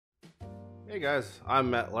Hey guys, I'm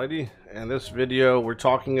Matt Lighty, and this video we're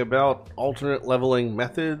talking about alternate leveling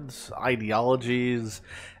methods, ideologies,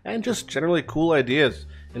 and just generally cool ideas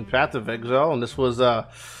in Path of Exile. And this was,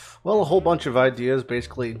 well, a whole bunch of ideas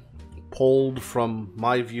basically pulled from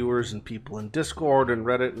my viewers and people in Discord and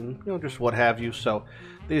Reddit and, just what have you. So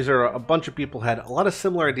these are a bunch of people had a lot of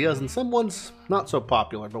similar ideas, and some ones not so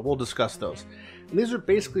popular, but we'll discuss those. And these are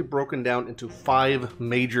basically broken down into 5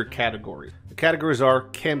 major categories. The categories are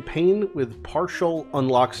campaign with partial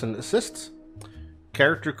unlocks and assists,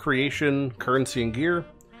 character creation, currency and gear,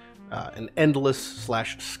 an endless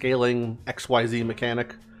 / scaling XYZ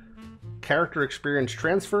mechanic, character experience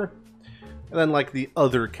transfer, and then like the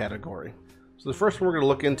other category. So the first one we're going to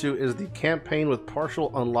look into is the campaign with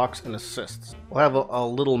partial unlocks and assists. We'll have a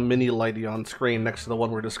little mini Lighty on screen next to the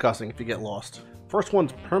one we're discussing if you get lost. First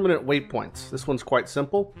one's permanent waypoints. This one's quite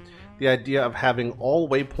simple. The idea of having all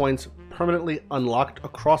waypoints permanently unlocked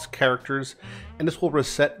across characters, and this will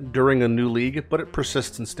reset during a new league, but it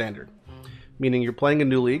persists in standard. Meaning you're playing a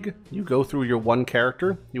new league, you go through your one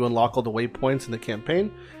character, you unlock all the waypoints in the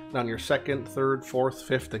campaign, and on your second, third, fourth,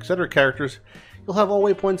 fifth, etc. characters, you'll have all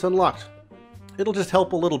waypoints unlocked. It'll just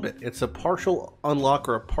help a little bit. It's a partial unlock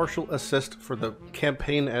or a partial assist for the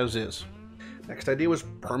campaign as is. Next idea was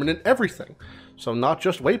permanent everything. So not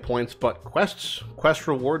just waypoints, but quests. Quest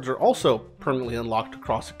rewards are also permanently unlocked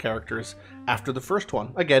across the characters after the first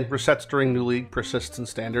one. Again, resets during new league, persists in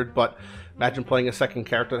standard, but imagine playing a second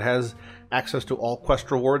character that has access to all quest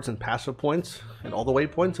rewards and passive points and all the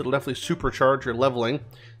waypoints. It'll definitely supercharge your leveling.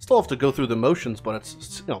 Still have to go through the motions, but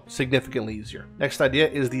it's significantly easier. Next idea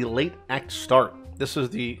is the late act start. This is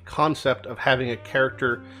the concept of having a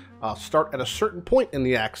character start at a certain point in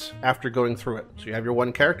the acts after going through it. So you have your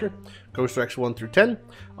one character, goes through acts 1 through 10.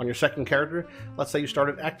 On your second character, let's say you start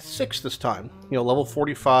at act 6 this time. Level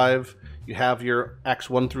 45, you have your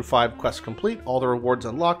acts 1 through 5 quests complete, all the rewards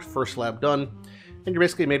unlocked, first lab done, and you're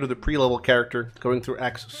basically made with a pre-level character going through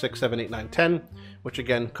acts 6, 7, 8, 9, 10, which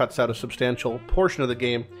again cuts out a substantial portion of the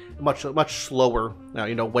game, a much slower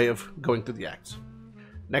way of going through the acts.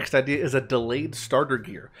 Next idea is a delayed starter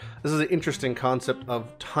gear. This is an interesting concept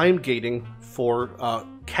of time gating for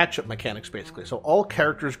catch-up mechanics, basically. So all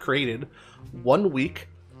characters created 1 week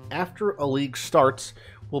after a league starts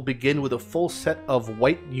will begin with a full set of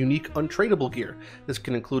white, unique, untradeable gear. This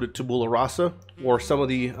can include a tabula rasa, or some of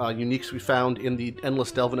the uniques we found in the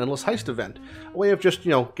Endless Delve and Endless Heist event. A way of just,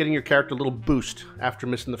 getting your character a little boost after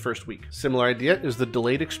missing the first week. Similar idea is the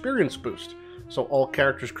delayed experience boost. So all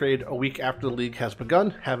characters created a week after the league has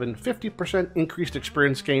begun, having 50% increased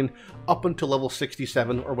experience gain up until level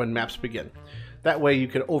 67 or when maps begin. That way you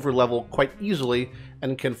can overlevel quite easily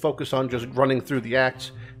and can focus on just running through the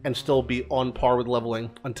acts and still be on par with leveling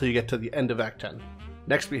until you get to the end of Act 10.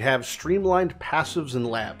 Next we have streamlined passives and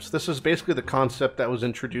labs. This is basically the concept that was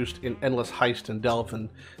introduced in Endless Heist and Delve and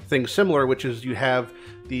things similar, which is you have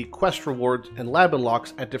the quest rewards and lab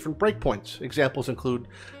unlocks at different breakpoints. Examples include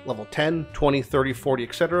level 10, 20, 30, 40,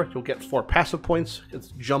 etc. You'll get 4 passive points.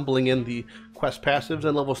 It's jumbling in the quest passives,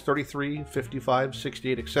 and levels 33, 55,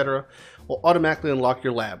 68, etc. will automatically unlock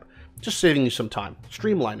your lab, just saving you some time.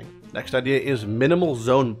 Streamlining. Next idea is minimal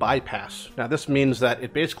zone bypass. Now this means that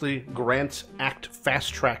it basically grants act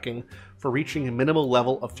fast tracking for reaching a minimal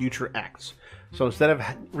level of future acts. So instead of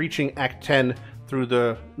reaching Act 10 through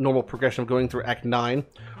the normal progression of going through Act 9,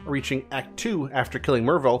 or reaching Act 2 after killing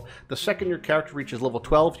Mervo, the second your character reaches level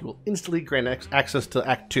 12, you will instantly grant access to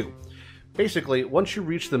Act 2. Basically, once you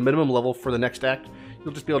reach the minimum level for the next act,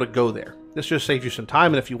 you'll just be able to go there. This just saves you some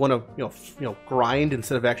time, and if you want to, grind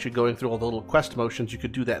instead of actually going through all the little quest motions, you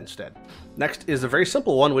could do that instead. Next is a very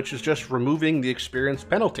simple one, which is just removing the experience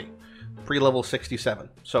penalty, pre-level 67.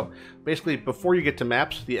 So basically, before you get to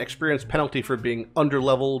maps, the experience penalty for being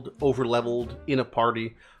underleveled, overleveled, in a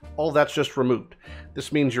party, all that's just removed.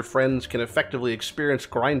 This means your friends can effectively experience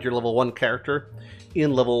grind your level 1 character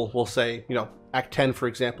in level, we'll say, Act 10, for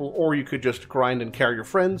example, or you could just grind and carry your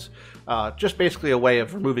friends. Just basically a way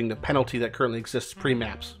of removing the penalty that currently exists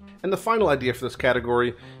pre-maps. And the final idea for this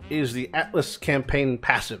category is the Atlas campaign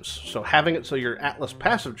passives. So having it so your Atlas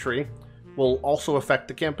passive tree will also affect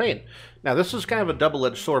the campaign. Now this is kind of a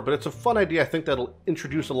double-edged sword, but it's a fun idea. I think that'll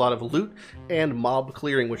introduce a lot of loot and mob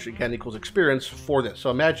clearing, which again equals experience for this. So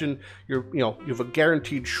imagine you have a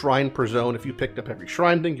guaranteed shrine per zone if you picked up every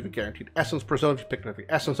shrine thing. You have a guaranteed essence per zone if you picked up every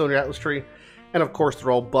essence on your Atlas tree. And of course,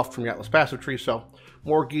 they're all buffed from your Atlas passive tree, so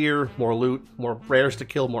more gear, more loot, more rares to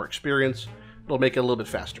kill, more experience. It'll make it a little bit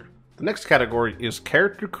faster. The next category is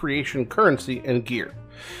character creation currency and gear.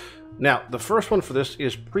 Now, the first one for this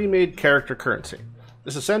is pre-made character currency.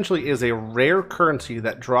 This essentially is a rare currency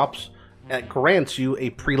that drops that grants you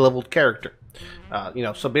a pre-leveled character.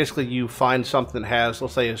 So basically you find something that has,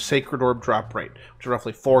 let's say, a Sacred Orb drop rate, which is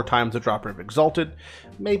roughly 4 times the drop rate of Exalted.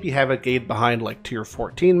 Maybe have it gated behind like tier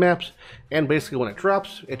 14 maps, and basically when it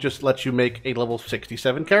drops, it just lets you make a level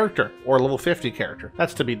 67 character, or a level 50 character.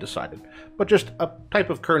 That's to be decided. But just a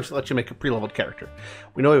type of currency that lets you make a pre-leveled character.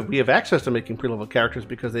 We know we have access to making pre-leveled characters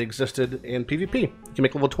because they existed in PvP. You can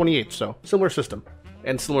make level 28, so similar system.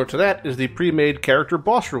 And similar to that is the pre-made character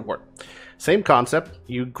boss reward. Same concept,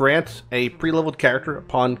 you grant a pre-leveled character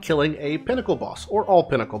upon killing a pinnacle boss, or all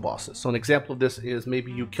pinnacle bosses. So an example of this is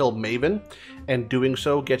maybe you kill Maven, and doing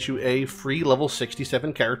so gets you a free level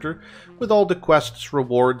 67 character with all the quests,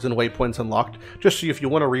 rewards, and waypoints unlocked, just so if you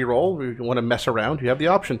want to reroll, or you want to mess around, you have the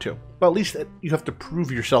option to. But at least you have to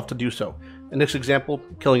prove yourself to do so. In this example,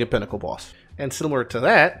 killing a pinnacle boss. And similar to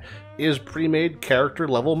that is pre-made character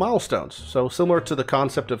level milestones. So similar to the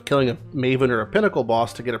concept of killing a Maven or a pinnacle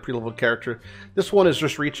boss to get a pre-leveled character, this one is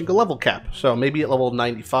just reaching a level cap. So maybe at level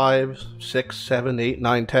 95, 6, 7, 8,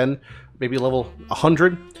 9, 10, maybe level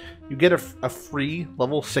 100, you get a free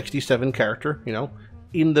level 67 character,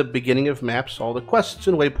 in the beginning of maps, all the quests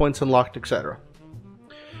and waypoints unlocked, etc.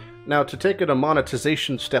 Now to take it a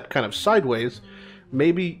monetization step kind of sideways,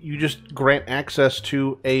 maybe you just grant access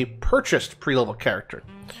to a purchased pre-level character.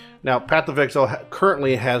 Now, Path of Exile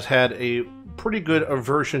currently has had a pretty good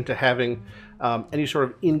aversion to having any sort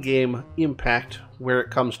of in-game impact where it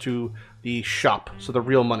comes to the shop, so the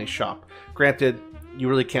real money shop. Granted, you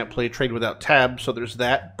really can't play trade without tabs, so there's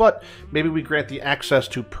that, but maybe we grant the access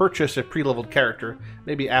to purchase a pre-leveled character,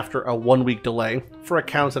 maybe after a 1-week delay, for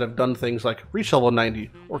accounts that have done things like reach level 90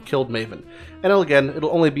 or killed Maven. And again,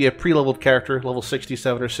 it'll only be a pre-leveled character, level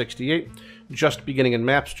 67 or 68, just beginning in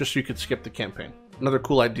maps, just so you could skip the campaign. Another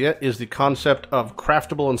cool idea is the concept of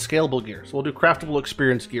craftable and scalable gear. So we'll do craftable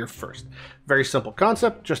experience gear first. Very simple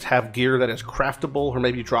concept, just have gear that is craftable or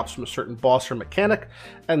maybe drops from a certain boss or mechanic,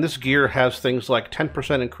 and this gear has things like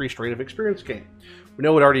 10% increased rate of experience gain. We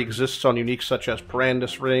know it already exists on uniques such as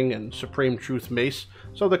Parandus Ring and Supreme Truth Mace,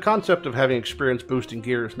 so the concept of having experience boosting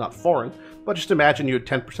gear is not foreign, but just imagine you had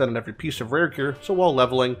 10% on every piece of rare gear, so while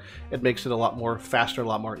leveling, it makes it a lot more faster, a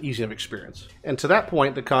lot more easy of experience. And to that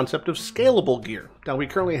point, the concept of scalable gear. Now we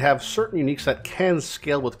currently have certain uniques that can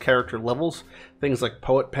scale with character levels. Things like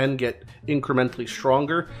Poet Pen get incrementally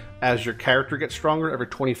stronger as your character gets stronger every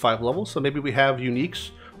 25 levels, so maybe we have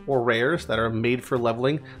uniques or rares that are made for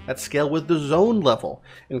leveling that scale with the zone level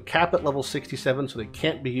and cap at level 67 so they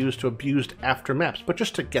can't be used to abused after maps, but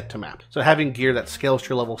just to get to maps. So having gear that scales to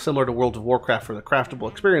your level similar to World of Warcraft for the craftable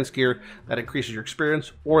experience gear that increases your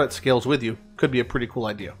experience or that scales with you could be a pretty cool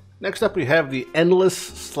idea. Next up we have the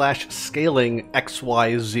endless/scaling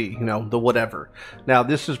XYZ, the whatever. Now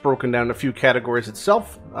this is broken down in a few categories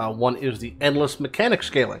itself. One is the endless mechanic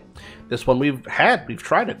scaling. This one we've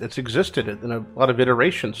tried it, it's existed in a lot of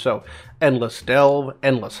iterations. So Endless Delve,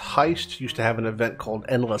 Endless Heist, used to have an event called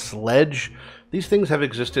Endless Ledge. These things have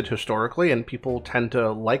existed historically, and people tend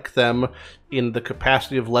to like them in the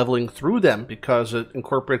capacity of leveling through them because it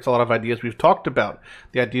incorporates a lot of ideas we've talked about.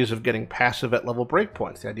 The ideas of getting passive at level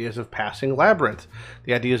breakpoints, the ideas of passing Labyrinth,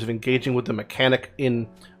 the ideas of engaging with the mechanic in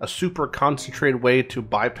a super concentrated way to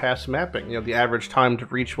bypass mapping. The average time to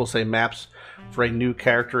reach, we'll say, maps for a new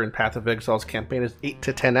character in Path of Exile's campaign is 8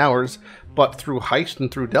 to 10 hours, but through Heist and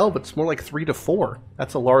through Delve, it's more like 3 to 4.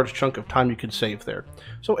 That's a large chunk of time you could save there.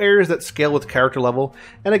 So areas that scale with character level,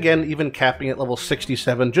 and again, even capping at level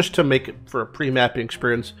 67 just to make it for a pre-mapping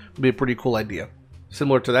experience would be a pretty cool idea.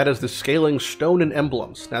 Similar to that is the scaling stone and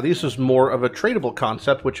emblems. Now this is more of a tradable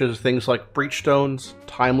concept, which is things like breach stones,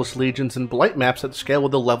 timeless legions, and blight maps that scale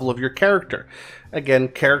with the level of your character. Again,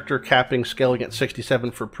 character capping scaling at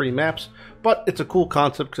 67 for pre-maps, but it's a cool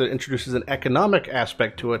concept because it introduces an economic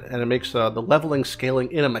aspect to it, and it makes the leveling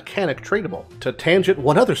scaling in a mechanic tradable. To tangent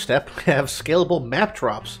one other step, we have scalable map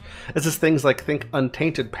drops. This is things like, think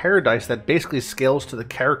Untainted Paradise, that basically scales to the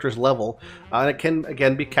character's level, and it can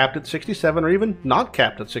again be capped at 67 or even not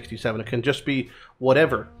capped at 67. It can just be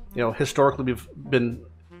whatever. Historically we've been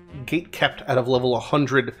gate kept out of level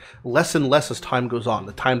 100 less and less as time goes on.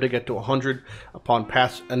 The time to get to 100 upon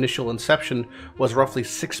past initial inception was roughly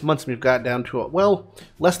 6 months, and we've got down to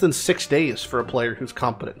less than 6 days for a player who's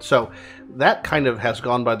competent. So that kind of has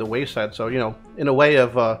gone by the wayside. So in a way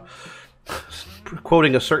of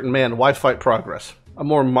quoting a certain man, why fight progress? A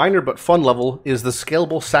more minor but fun level is the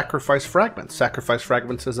scalable Sacrifice Fragments. Sacrifice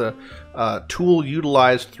Fragments is a tool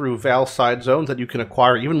utilized through Val side zones that you can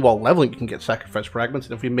acquire. Even while leveling, you can get Sacrifice Fragments.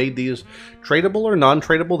 And if we made these tradable or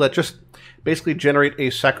non-tradable, that just basically generate a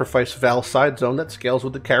Sacrifice Val side zone that scales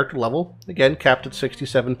with the character level. Again, capped at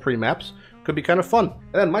 67 pre-maps. could be kind of fun.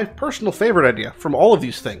 And then my personal favorite idea from all of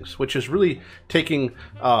these things, which is really taking,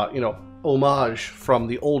 homage from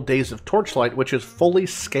the old days of Torchlight, which is fully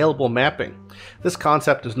scalable mapping. This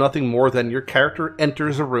concept is nothing more than your character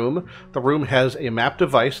enters a room. The room has a map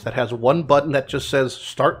device that has one button that just says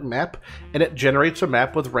Start Map, and it generates a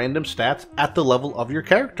map with random stats at the level of your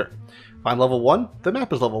character. If I'm level 1, the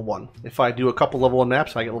map is level 1. If I do a couple level 1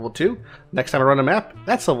 maps, I get level 2. Next time I run a map,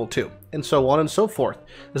 that's level 2. And so on and so forth.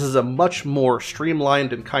 This is a much more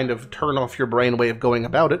streamlined and kind of turn off your brain way of going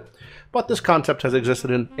about it. But this concept has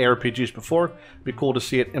existed in ARPGs before. It'd be cool to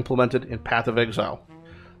see it implemented in Path of Exile.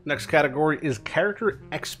 Next category is character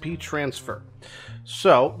XP transfer.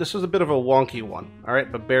 So this is a bit of a wonky one,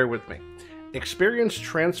 alright, but bear with me. Experience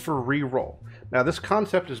transfer reroll. Now this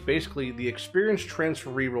concept is basically the experience transfer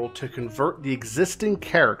reroll to convert the existing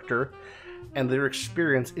character and their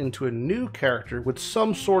experience into a new character with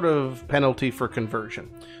some sort of penalty for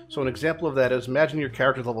conversion. So an example of that is, imagine your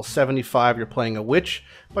character is level 75, you're playing a witch,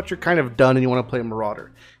 but you're kind of done and you want to play a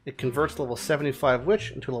marauder. It converts level 75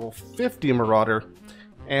 witch into a level 50 marauder,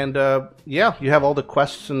 and yeah, you have all the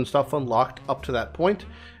quests and stuff unlocked up to that point,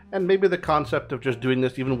 and maybe the concept of just doing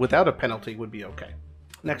this even without a penalty would be okay.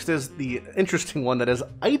 Next is the interesting one that is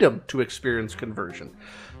item to experience conversion.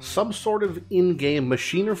 Some sort of in-game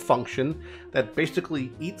machine or function that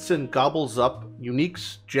basically eats and gobbles up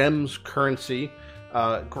uniques, gems, currency,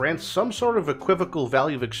 grants some sort of equivocal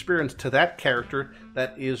value of experience to that character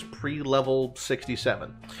that is pre-level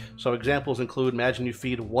 67. So examples include, imagine you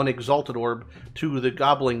feed one exalted orb to the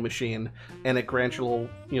gobbling machine and it grants your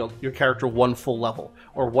your character one full level,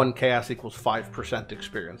 or one chaos equals 5%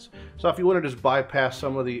 experience. So if you want to just bypass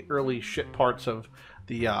some of the early shit parts of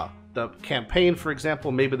the campaign, for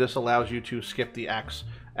example, maybe this allows you to skip the acts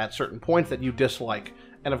at certain points that you dislike.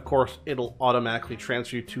 And of course, it'll automatically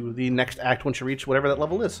transfer you to the next act once you reach whatever that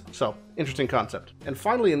level is. So, interesting concept. And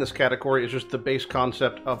finally in this category is just the base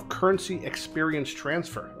concept of currency experience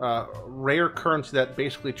transfer. Rare currency that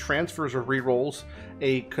basically transfers or rerolls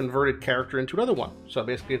a converted character into another one. So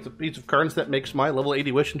basically it's a piece of currency that makes my level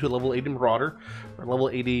 80 Witch into a level 80 Marauder, or level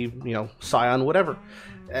 80, Scion, whatever.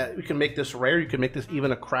 You can make this rare, you can make this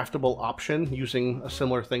even a craftable option using a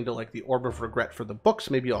similar thing to like the Orb of Regret for the books,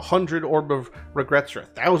 maybe 100 Orb of Regrets or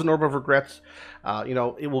 1,000 Orb of Regrets.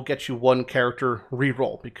 It will get you one character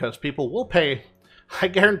reroll because people will pay. I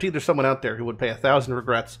guarantee there's someone out there who would pay 1,000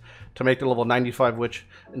 regrets to make the level 95 witch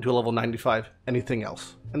into a level 95 anything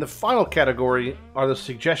else. And the final category are the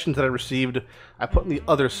suggestions that I received. I put in the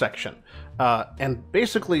other section. And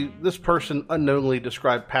basically, this person unknowingly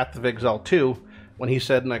described Path of Exile 2 when he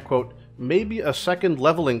said, and I quote, "Maybe a second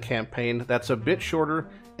leveling campaign that's a bit shorter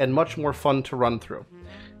and much more fun to run through."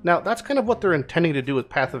 Now, that's kind of what they're intending to do with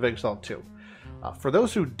Path of Exile 2. For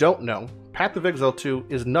those who don't know, Path of Exile 2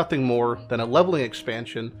 is nothing more than a leveling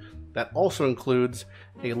expansion that also includes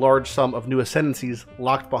a large sum of new ascendancies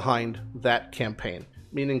locked behind that campaign.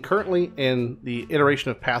 Meaning currently in the iteration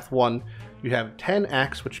of Path 1, you have 10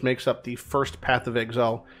 acts, which makes up the first Path of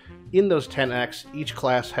Exile. In those 10 acts, each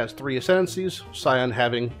class has 3 ascendancies, Scion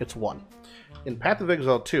having its 1. In Path of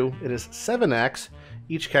Exile 2, it is 7 acts.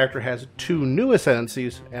 Each character has 2 new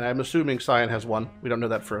ascendancies, and I'm assuming Scion has 1. We don't know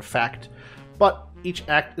that for a fact. But each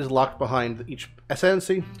act is locked behind each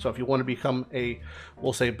ascendancy, so if you want to become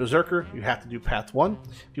we'll say Berserker, you have to do Path 1.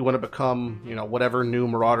 If you want to become, whatever new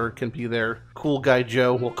Marauder can be there, Cool Guy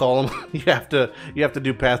Joe, we'll call him, you have to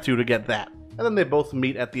do Path 2 to get that. And then they both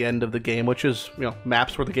meet at the end of the game, which is,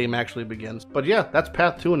 maps where the game actually begins. But yeah, that's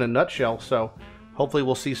Path 2 in a nutshell, so hopefully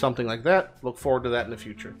we'll see something like that. Look forward to that in the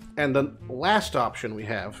future. And the last option we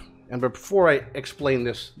have, and before I explain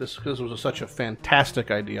this was such a fantastic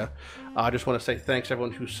idea, I just want to say thanks to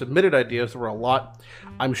everyone who submitted ideas. There were a lot.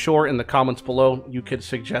 I'm sure in the comments below you could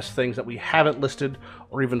suggest things that we haven't listed,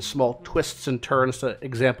 or even small twists and turns to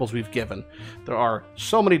examples we've given. There are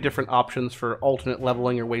so many different options for alternate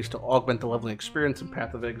leveling or ways to augment the leveling experience in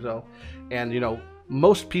Path of Exile. And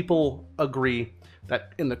most people agree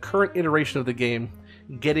that in the current iteration of the game,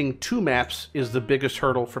 getting 2 maps is the biggest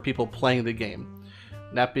hurdle for people playing the game.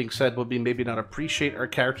 That being said, would be maybe not appreciate our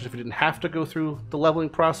characters if we didn't have to go through the leveling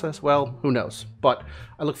process. Well, who knows? But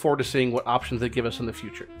I look forward to seeing what options they give us in the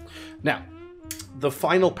future. Now, the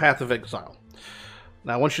final Path of Exile.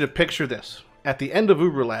 Now, I want you to picture this. At the end of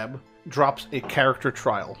Uberlab drops a character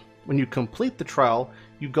trial. When you complete the trial,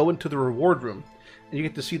 you go into the reward room, and you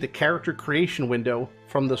get to see the character creation window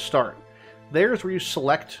from the start. There's where you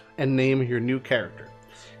select and name your new character.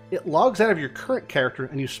 It logs out of your current character,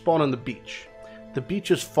 and you spawn on the beach. The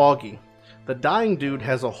beach is foggy. The dying dude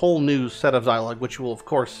has a whole new set of dialogue, which you will of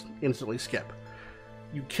course instantly skip.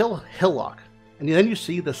 You kill Hillock, and then you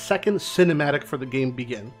see the second cinematic for the game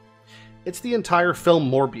begin. It's the entire film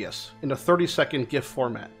Morbius in a 30-second GIF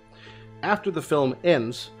format. After the film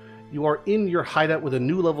ends, you are in your hideout with a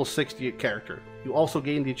new level 68 character. You also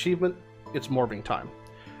gain the achievement, it's morbing time.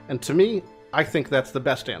 And to me, I think that's the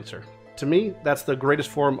best answer. To me, that's the greatest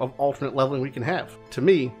form of alternate leveling we can have. To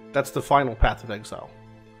me, that's the final Path of Exile.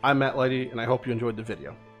 I'm Matt Lighty, and I hope you enjoyed the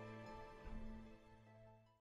video.